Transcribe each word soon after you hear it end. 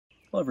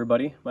Hello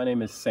everybody, my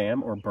name is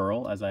Sam, or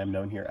Burl as I am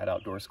known here at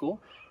Outdoor School,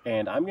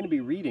 and I'm going to be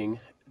reading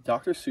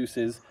Dr.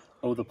 Seuss's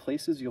Oh, the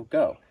Places You'll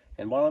Go.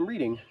 And while I'm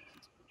reading,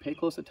 pay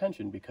close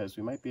attention because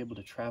we might be able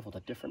to travel to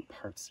different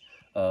parts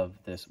of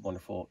this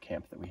wonderful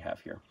camp that we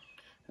have here.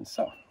 And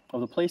so,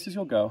 Oh, the Places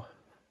You'll Go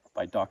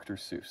by Dr.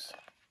 Seuss.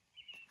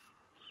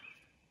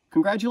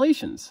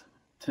 Congratulations!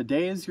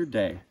 Today is your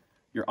day.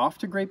 You're off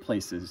to great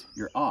places.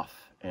 You're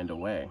off and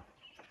away.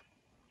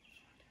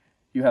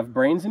 You have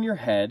brains in your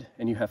head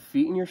and you have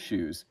feet in your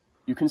shoes.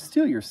 You can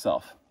steal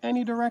yourself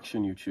any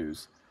direction you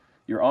choose.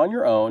 You're on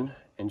your own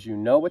and you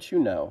know what you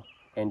know,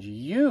 and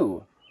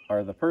you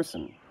are the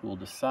person who will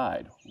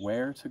decide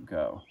where to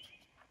go.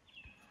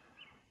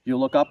 You'll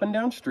look up and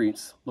down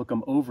streets, look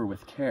them over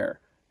with care,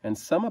 and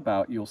some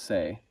about you'll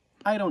say,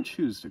 I don't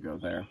choose to go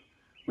there.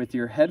 With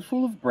your head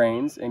full of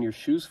brains and your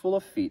shoes full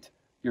of feet,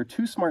 you're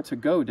too smart to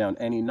go down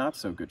any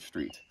not-so-good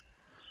street.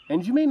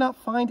 And you may not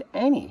find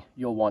any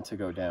you'll want to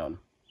go down.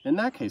 In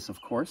that case,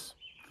 of course,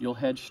 you'll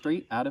head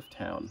straight out of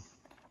town.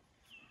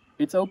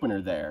 It's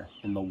opener there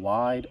in the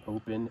wide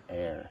open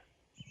air.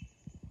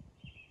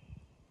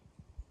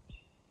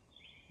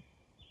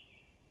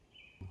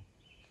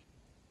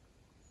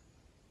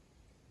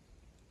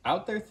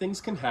 Out there things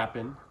can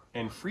happen,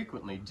 and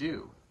frequently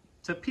do,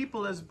 to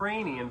people as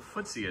brainy and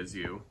footsy as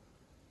you.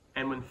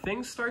 And when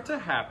things start to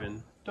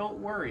happen, don't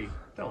worry,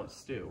 don't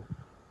stew.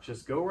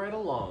 Just go right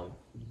along,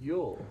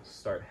 you'll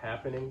start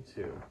happening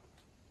too.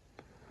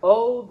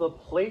 Oh, the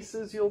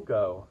places you'll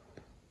go.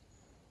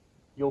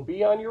 You'll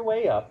be on your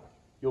way up.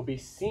 You'll be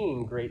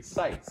seeing great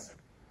sights.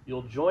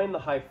 You'll join the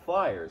high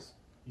flyers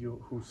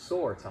who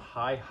soar to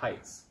high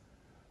heights.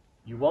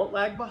 You won't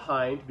lag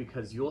behind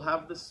because you'll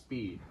have the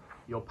speed.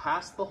 You'll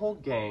pass the whole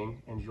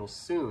gang and you'll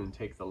soon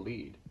take the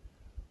lead.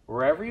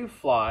 Wherever you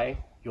fly,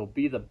 you'll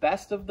be the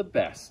best of the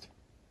best.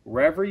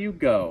 Wherever you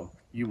go,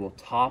 you will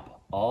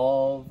top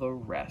all the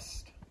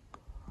rest.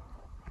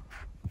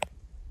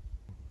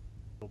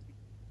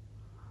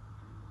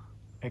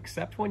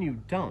 Except when you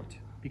don't,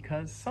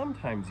 because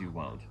sometimes you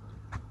won't.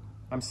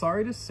 I'm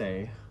sorry to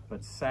say,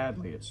 but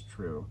sadly it's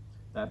true,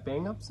 that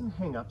bang-ups and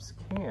hang-ups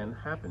can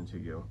happen to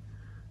you.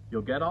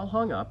 You'll get all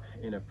hung up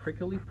in a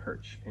prickly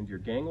perch, and your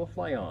gang will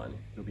fly on.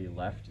 You'll be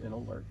left in a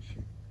lurch.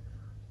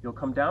 You'll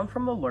come down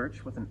from the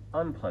lurch with an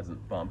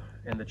unpleasant bump,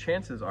 and the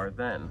chances are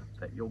then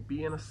that you'll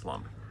be in a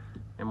slump.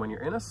 And when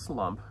you're in a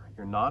slump,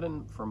 you're not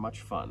in for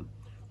much fun.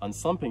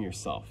 Unslumping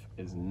yourself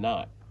is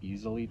not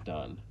easily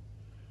done.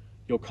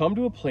 You'll come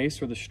to a place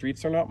where the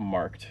streets are not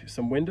marked.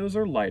 Some windows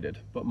are lighted,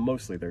 but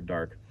mostly they're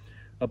dark.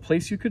 A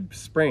place you could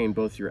sprain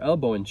both your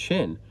elbow and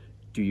chin.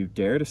 Do you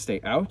dare to stay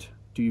out?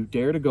 Do you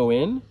dare to go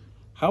in?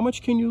 How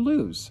much can you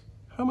lose?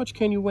 How much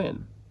can you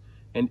win?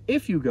 And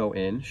if you go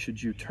in,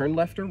 should you turn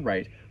left or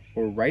right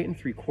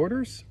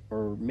 3/4,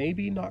 or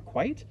maybe not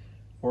quite?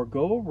 Or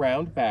go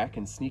around back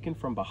and sneak in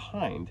from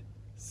behind?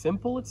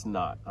 Simple it's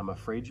not, I'm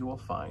afraid you will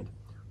find,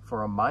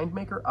 for a mind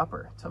maker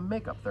upper to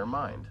make up their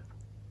mind.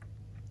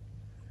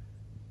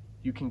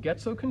 You can get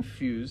so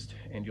confused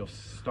and you'll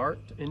start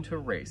into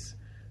race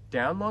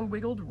down long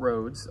wiggled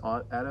roads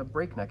at a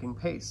breaknecking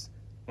pace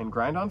and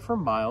grind on for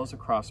miles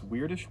across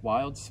weirdish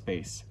wild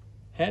space,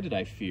 headed,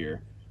 I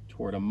fear,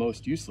 toward a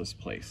most useless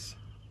place,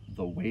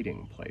 the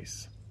waiting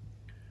place.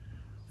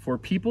 For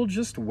people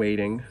just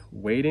waiting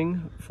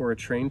for a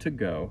train to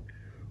go,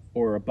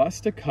 or a bus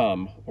to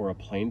come, or a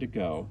plane to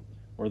go,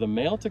 or the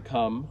mail to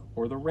come,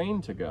 or the rain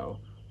to go,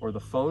 or the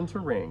phone to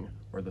ring,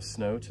 or the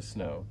snow to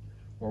snow,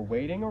 or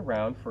waiting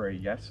around for a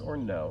yes or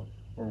no,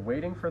 or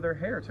waiting for their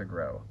hair to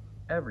grow.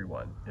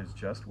 Everyone is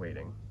just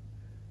waiting.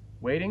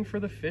 Waiting for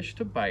the fish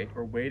to bite,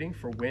 or waiting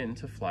for wind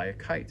to fly a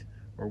kite,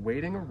 or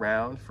waiting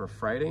around for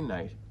Friday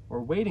night,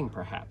 or waiting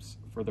perhaps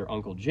for their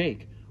Uncle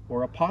Jake,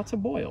 or a pot to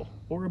boil,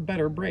 or a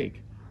better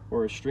break,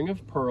 or a string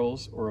of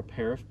pearls, or a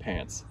pair of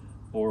pants,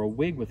 or a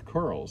wig with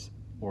curls,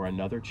 or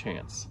another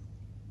chance.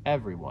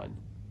 Everyone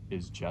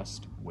is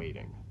just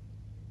waiting.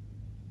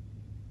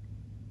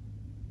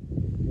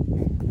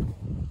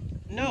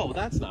 No,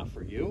 that's not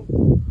for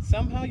you.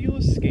 Somehow you'll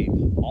escape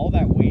all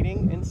that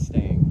waiting and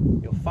staying.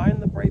 You'll find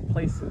the bright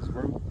places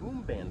where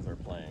boom bands are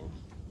playing.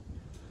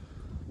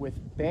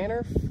 With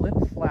banner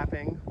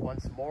flip-flapping,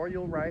 once more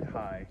you'll ride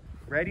high,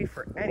 ready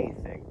for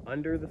anything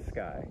under the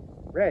sky.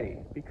 Ready,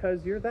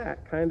 because you're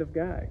that kind of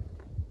guy.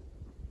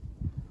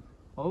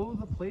 Oh,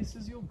 the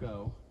places you'll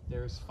go,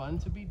 there's fun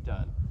to be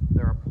done.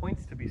 There are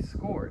points to be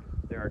scored.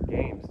 There are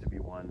games to be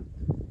won.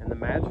 And the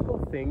magical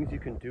things you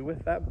can do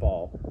with that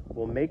ball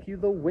will make you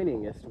the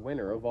winningest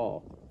winner of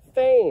all.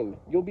 Fame!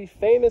 You'll be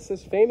famous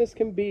as famous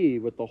can be,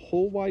 with the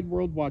whole wide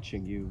world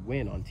watching you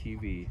win on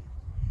TV.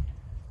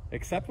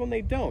 Except when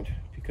they don't,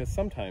 because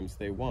sometimes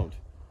they won't.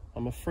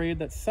 I'm afraid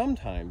that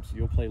sometimes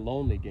you'll play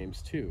lonely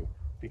games too,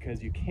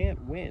 because you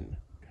can't win,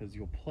 because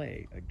you'll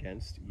play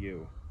against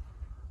you.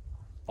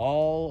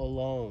 All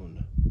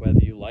alone, whether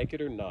you like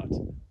it or not.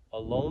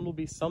 Alone will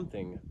be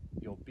something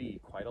you'll be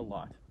quite a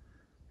lot.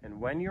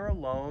 And when you're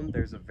alone,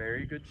 there's a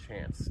very good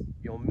chance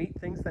you'll meet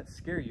things that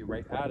scare you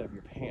right out of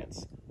your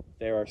pants.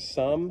 There are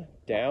some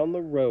down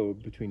the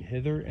road between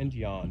hither and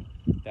yon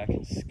that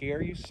can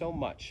scare you so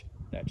much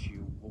that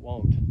you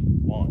won't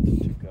want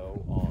to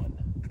go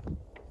on.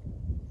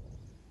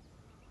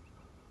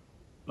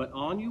 But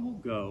on you will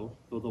go,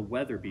 though the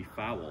weather be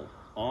foul.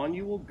 On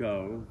you will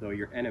go, though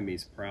your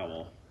enemies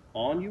prowl.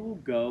 On you will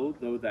go,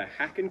 though the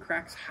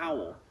hack-and-cracks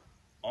howl.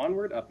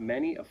 Onward up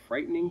many a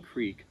frightening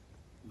creek,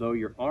 though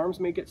your arms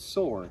may get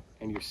sore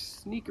and your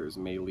sneakers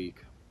may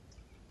leak.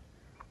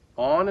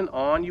 On and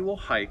on you will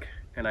hike,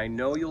 and I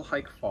know you'll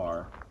hike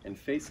far, and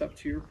face up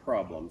to your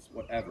problems,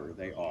 whatever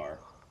they are.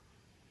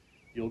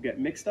 You'll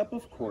get mixed up,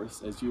 of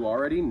course, as you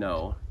already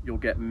know. You'll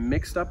get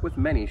mixed up with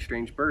many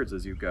strange birds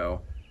as you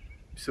go.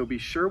 So be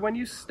sure when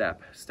you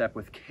step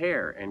with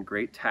care and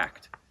great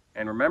tact,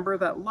 and remember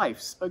that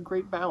life's a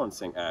great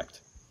balancing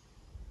act.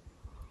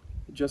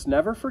 Just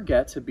never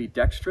forget to be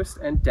dexterous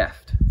and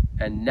deft,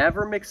 and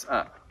never mix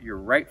up your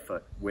right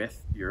foot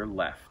with your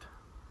left.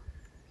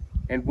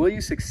 And will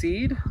you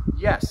succeed?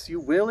 Yes, you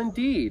will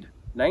indeed.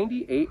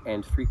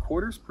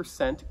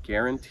 98.75%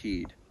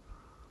 guaranteed.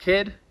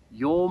 Kid,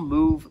 you'll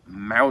move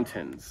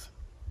mountains.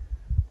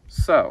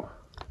 So,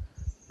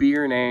 be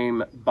your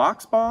name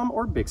Boxbaum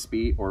or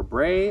Bixby or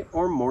Bray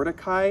or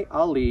Mordecai,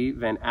 Ali,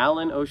 Van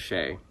Allen,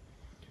 O'Shea.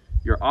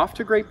 You're off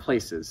to great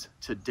places.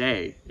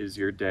 Today is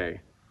your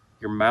day.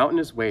 Your mountain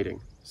is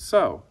waiting.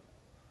 So,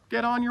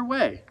 get on your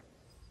way.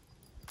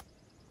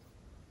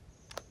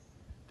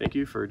 Thank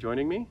you for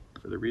joining me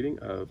for the reading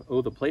of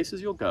Oh, the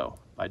Places You'll Go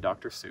by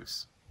Dr.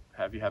 Seuss.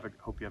 Hope you have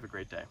a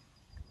great day.